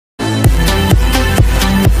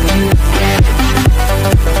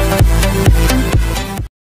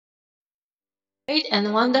Great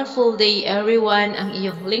and wonderful day everyone, ang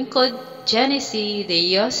iyong lingkod, JennyC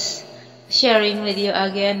Deuz, sharing with you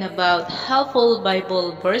again about helpful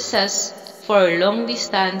Bible verses for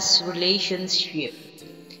long-distance relationship.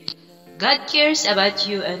 God cares about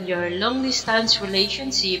you and your long-distance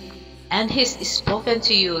relationship, and He's spoken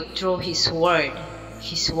to you through His Word.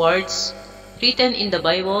 His words, written in the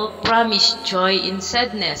Bible, promise joy in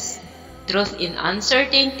sadness, truth in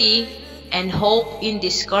uncertainty, and hope in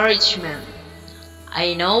discouragement.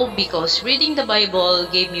 I know because reading the Bible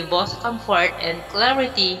gave me both comfort and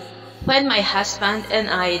clarity when my husband and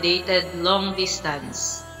I dated long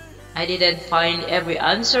distance. I didn't find every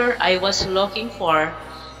answer I was looking for,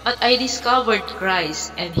 but I discovered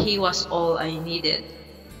Christ and He was all I needed.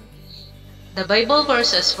 The Bible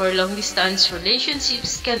verses for long-distance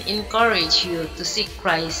relationships can encourage you to seek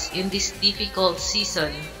Christ in this difficult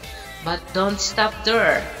season. But don't stop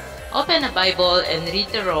there. Open a Bible and read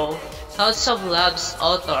the raw thoughts of love's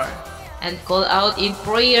author, and call out in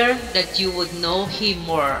prayer that you would know Him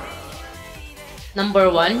more.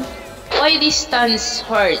 Number 1. Why distance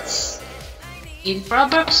hurts? In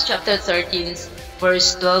Proverbs chapter 13,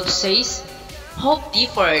 verse 12 says, Hope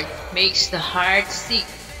deferred makes the heart sick,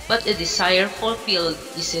 but a desire fulfilled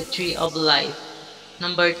is a tree of life.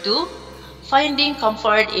 Number 2. Finding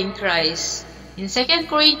comfort in Christ. In 2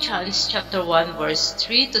 Corinthians chapter 1, verse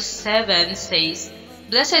 3 to 7 says,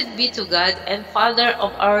 Blessed be to God and Father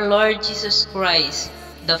of our Lord Jesus Christ,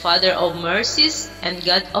 the Father of mercies and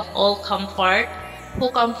God of all comfort,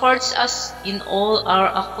 who comforts us in all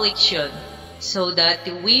our affliction, so that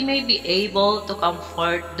we may be able to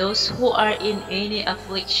comfort those who are in any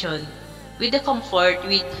affliction, with the comfort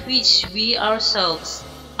with which we ourselves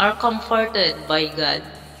are comforted by God.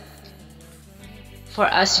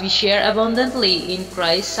 For as we share abundantly in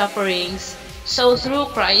Christ's sufferings, so through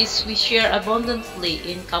Christ we share abundantly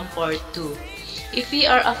in comfort too. If we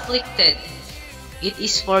are afflicted, it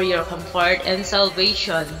is for your comfort and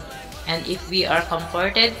salvation, and if we are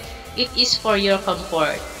comforted, it is for your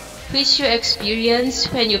comfort, which you experience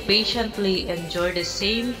when you patiently endure the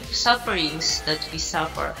same sufferings that we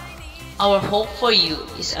suffer. Our hope for you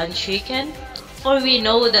is unshaken, for we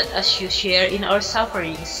know that as you share in our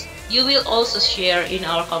sufferings, you will also share in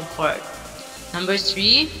our comfort. Number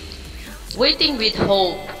 3. Waiting with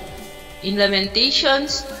hope. In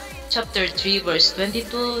Lamentations chapter 3 verse 22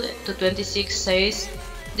 to 26 says,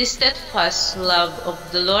 The steadfast love of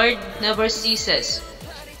the Lord never ceases.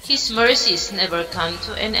 His mercies never come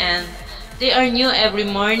to an end. They are new every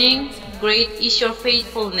morning. Great is your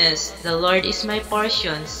faithfulness. The Lord is my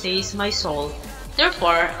portion, says my soul.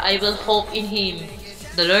 Therefore I will hope in Him.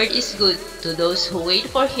 The Lord is good to those who wait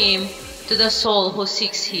for Him, to the soul who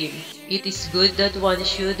seeks Him. It is good that one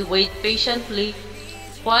should wait patiently,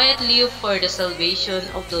 quietly for the salvation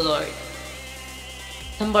of the Lord.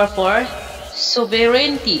 Number 4.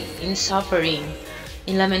 Sovereignty in suffering.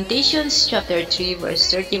 In Lamentations chapter 3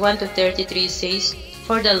 verse 31 to 33 says,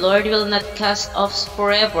 For the Lord will not cast off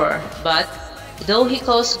forever, but though He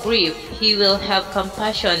cause grief, He will have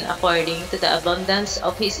compassion according to the abundance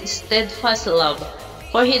of His steadfast love.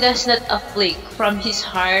 For He does not afflict from His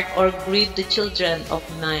heart or grieve the children of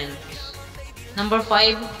man. Number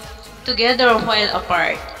 5. Together while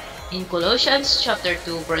apart. In Colossians chapter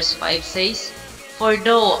 2 verse 5 says, For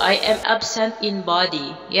though I am absent in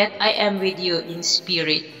body, yet I am with you in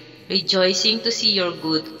spirit, rejoicing to see your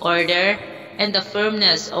good order and the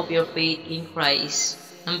firmness of your faith in Christ.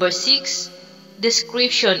 Number 6.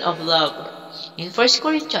 Description of love. In 1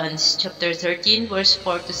 Corinthians chapter 13 verse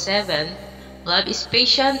 4 to 7, Love is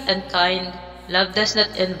patient and kind. Love does not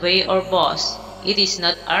envy or boast. It is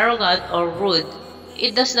not arrogant or rude.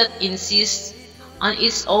 It does not insist on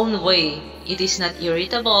its own way. It is not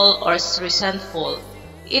irritable or resentful.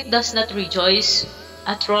 It does not rejoice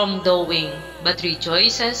at wrongdoing, but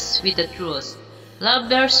rejoices with the truth. Love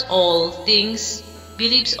bears all things,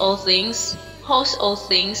 believes all things, hopes all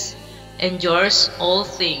things, endures all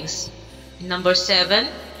things. Number 7.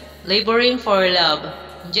 Laboring for love.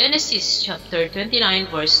 Genesis chapter 29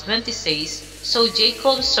 verse 20 says, So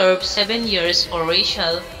Jacob served 7 years for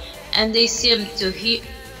Rachel, and they seemed to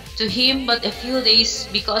him but a few days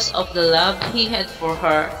because of the love he had for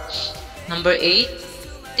her. Number 8.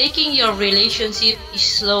 Taking your relationship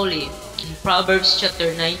slowly. In Proverbs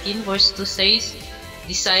chapter 19 verse 2 says,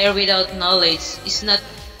 Desire without knowledge is not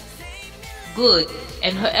good,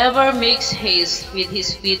 and whoever makes haste with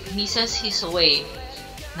his feet misses his way.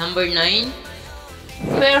 Number 9.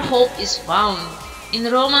 Where hope is found. In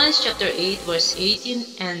Romans chapter 8 verse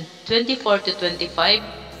 18 and 24 to 25,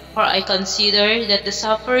 For I consider that the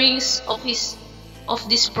sufferings of of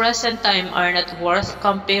this present time are not worth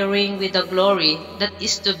comparing with the glory that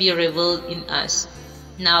is to be revealed in us.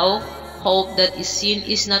 Now, hope that is seen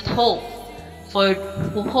is not hope, for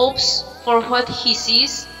who hopes for what he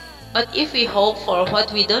sees? But if we hope for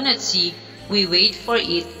what we do not see, we wait for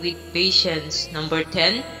it with patience. Number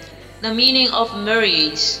 10, the meaning of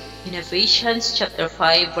marriage. In Ephesians chapter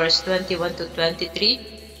 5, verse 21 to 23,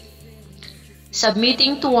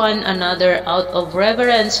 submitting to one another out of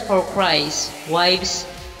reverence for Christ, wives,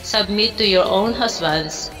 submit to your own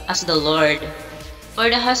husbands as the Lord. For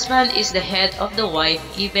the husband is the head of the wife,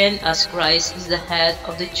 even as Christ is the head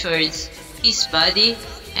of the church, his body,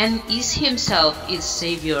 and is himself its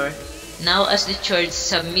Savior. Now as the church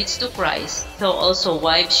submits to Christ, so also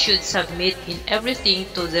wives should submit in everything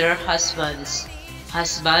to their husbands.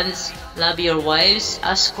 Husbands, love your wives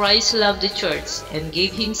as Christ loved the church and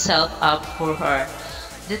gave himself up for her,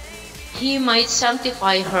 that he might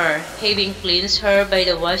sanctify her, having cleansed her by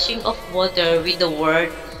the washing of water with the word,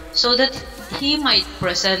 so that he might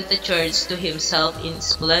present the church to himself in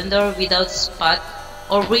splendor, without spot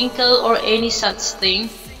or wrinkle or any such thing,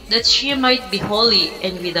 that she might be holy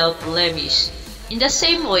and without blemish. In the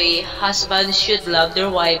same way, husbands should love their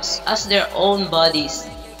wives as their own bodies.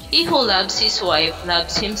 He who loves his wife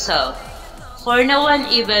loves himself. For no one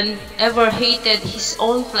even ever hated his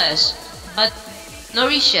own flesh, but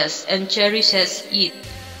nourishes and cherishes it,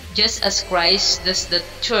 just as Christ does the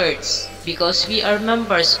church, because we are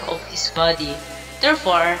members of his body.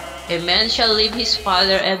 Therefore, a man shall leave his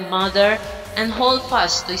father and mother, and hold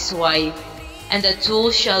fast to his wife, and the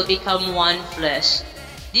two shall become one flesh.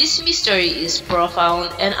 This mystery is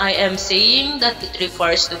profound, and I am saying that it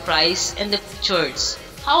refers to Christ and the church.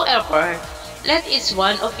 However, let each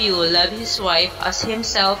one of you love his wife as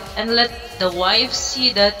himself, and let the wife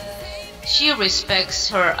see that she respects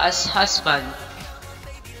her as husband.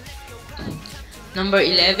 Number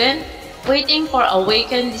 11, waiting for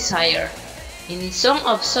awakened desire. In Song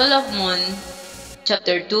of Solomon,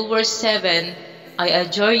 chapter 2, verse 7, I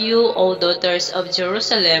adjure you, O daughters of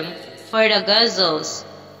Jerusalem, for the gazelles,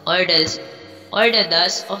 or the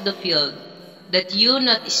dust of the field, that you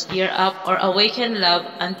not stir up or awaken love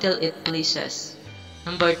until it pleases.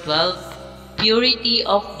 Number 12, purity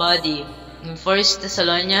of body. In 1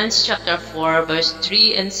 Thessalonians chapter 4, verse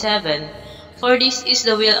 3 and 7, for this is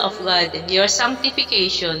the will of God, your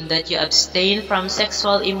sanctification, that you abstain from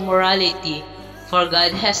sexual immorality. For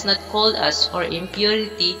God has not called us for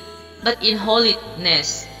impurity, but in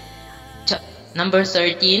holiness. Number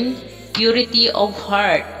 13, purity of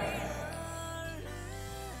heart.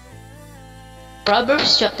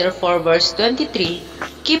 Proverbs chapter 4, verse 23,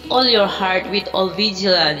 keep all your heart with all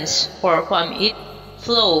vigilance, for from it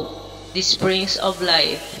flow the springs of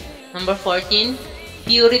life. Number 14,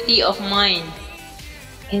 purity of mind.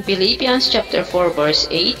 In Philippians chapter 4, verse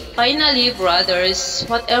 8, finally, brothers,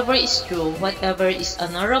 whatever is true, whatever is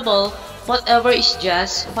honorable, whatever is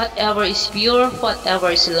just, whatever is pure, whatever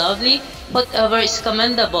is lovely, whatever is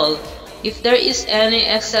commendable, if there is any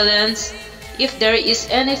excellence, if there is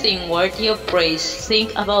anything worthy of praise,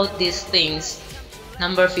 think about these things.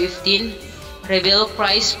 Number 15, reveal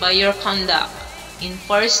Christ by your conduct. In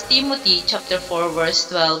 1 Timothy chapter 4, verse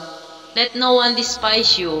 12, let no one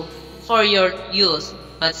despise you for your youth,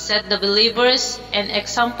 but set the believers an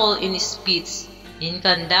example in speech, in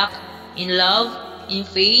conduct, in love, in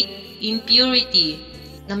faith, in purity.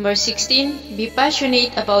 Number 16, be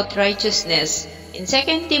passionate about righteousness. In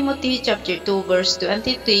 2 Timothy chapter 2, verse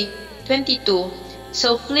 22,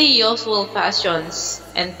 so flee youthful passions,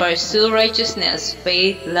 and pursue righteousness,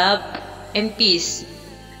 faith, love, and peace,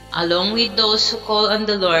 along with those who call on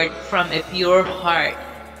the Lord from a pure heart.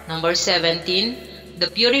 Number 17, the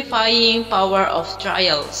purifying power of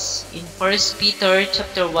trials. In 1 Peter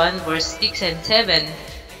chapter 1, verse 6 and 7,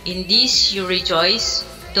 in this you rejoice,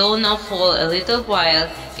 though now for a little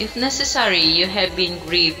while, if necessary, you have been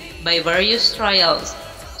grieved by various trials,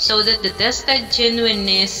 so that the tested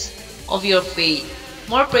genuineness of your faith,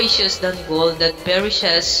 more precious than gold that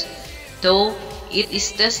perishes, though it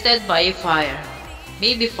is tested by fire,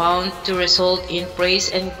 may be found to result in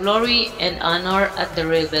praise and glory and honor at the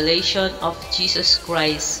revelation of Jesus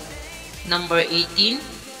Christ. Number 18,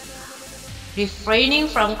 refraining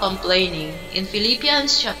from complaining. In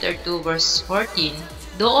Philippians chapter 2, verse 14,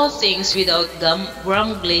 do all things without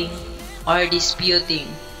grumbling or disputing.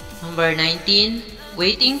 Number 19,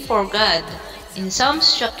 waiting for God. In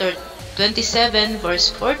Psalms chapter 27, verse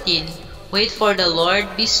 14, wait for the Lord,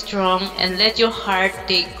 be strong, and let your heart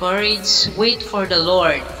take courage. Wait for the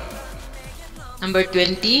Lord. Number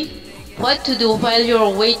 20, what to do while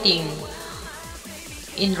you're waiting.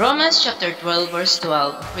 In Romans chapter 12 verse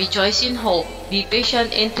 12, rejoice in hope, be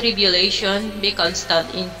patient in tribulation, be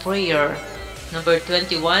constant in prayer. Number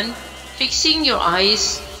 21, fixing your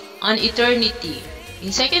eyes on eternity.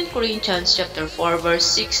 In 2 Corinthians chapter 4 verse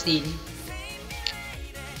 16,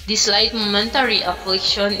 this light momentary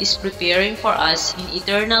affliction is preparing for us an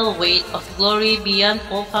eternal weight of glory beyond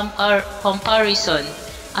all comparison,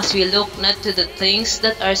 as we look not to the things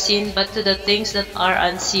that are seen but to the things that are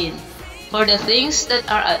unseen. For the things that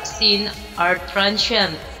are seen are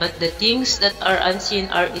transient, but the things that are unseen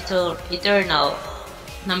are eternal.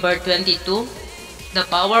 Number 22, the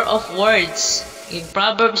power of words. In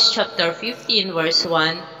Proverbs chapter 15 verse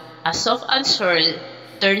 1, a soft answer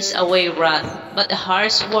turns away wrath, but a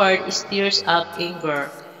harsh word stirs up anger.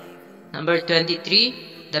 Number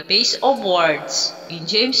 23, the pace of words. In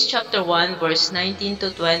James chapter 1 verse 19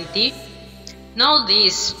 to 20, know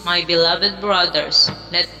this, my beloved brothers,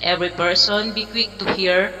 let every person be quick to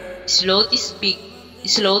hear, slow to speak,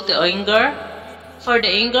 slow to anger, for the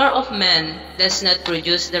anger of man does not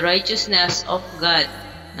produce the righteousness of God.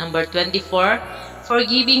 Number 24,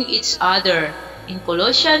 forgiving each other. In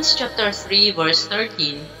Colossians chapter 3 verse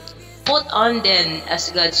 13, put on then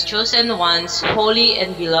as God's chosen ones, holy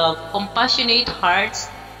and beloved, compassionate hearts,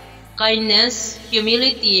 kindness,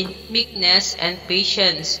 humility, meekness, and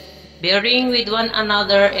patience, bearing with one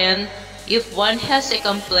another, and if one has a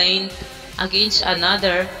complaint against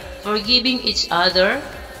another, forgiving each other,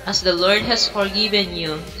 as the Lord has forgiven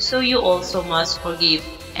you, so you also must forgive.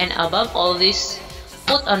 And above all this,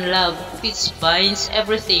 put on love, which binds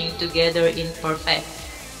everything together in perfect.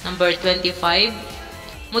 Number 25,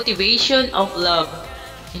 motivation of love.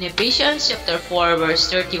 In Ephesians chapter 4 verse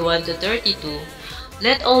 31 to 32,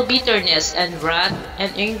 let all bitterness and wrath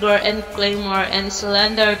and anger and clamor and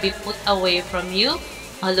slander be put away from you,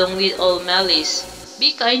 along with all malice.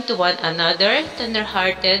 Be kind to one another,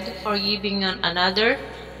 tender-hearted, forgiving one another,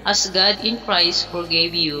 as God in Christ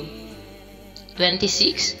forgave you.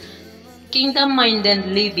 26. Kingdom-minded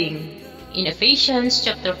living. In Ephesians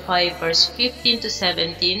chapter 5 verse 15 to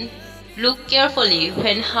 17, look carefully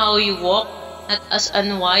when how you walk, not as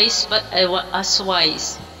unwise but as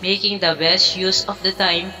wise, making the best use of the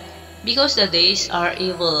time, because the days are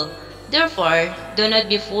evil. Therefore, do not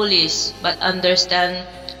be foolish, but understand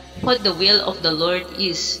what the will of the Lord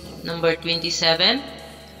is. Number 27,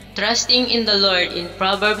 trusting in the Lord. In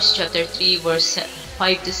Proverbs chapter 3 verse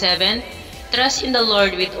 5 to 7, trust in the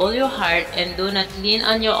Lord with all your heart, and do not lean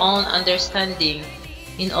on your own understanding.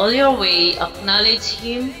 In all your way acknowledge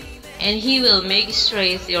Him, and He will make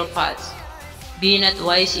straight your paths. Be not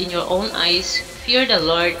wise in your own eyes, fear the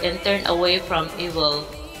Lord, and turn away from evil.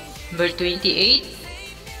 Number 28,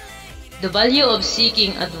 the value of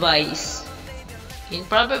seeking advice. In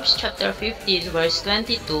Proverbs chapter 15 verse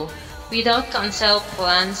 22, without counsel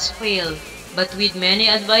plans fail, but with many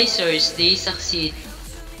advisers they succeed.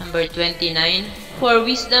 Number 29, where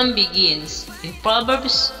wisdom begins. In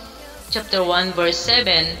Proverbs chapter 1 verse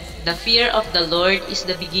 7, the fear of the Lord is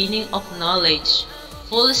the beginning of knowledge.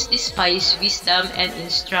 Fools despise wisdom and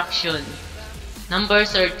instruction. Number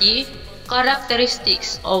 30,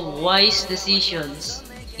 characteristics of wise decisions.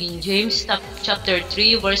 In James chapter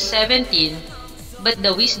 3 verse 17, but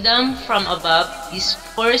the wisdom from above is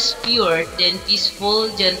first pure, then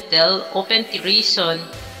peaceful, gentle, open to reason,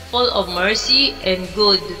 full of mercy and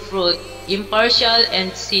good fruit, impartial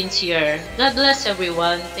and sincere. God bless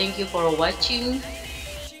everyone. Thank you for watching.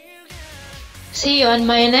 See you on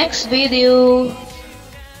my next video.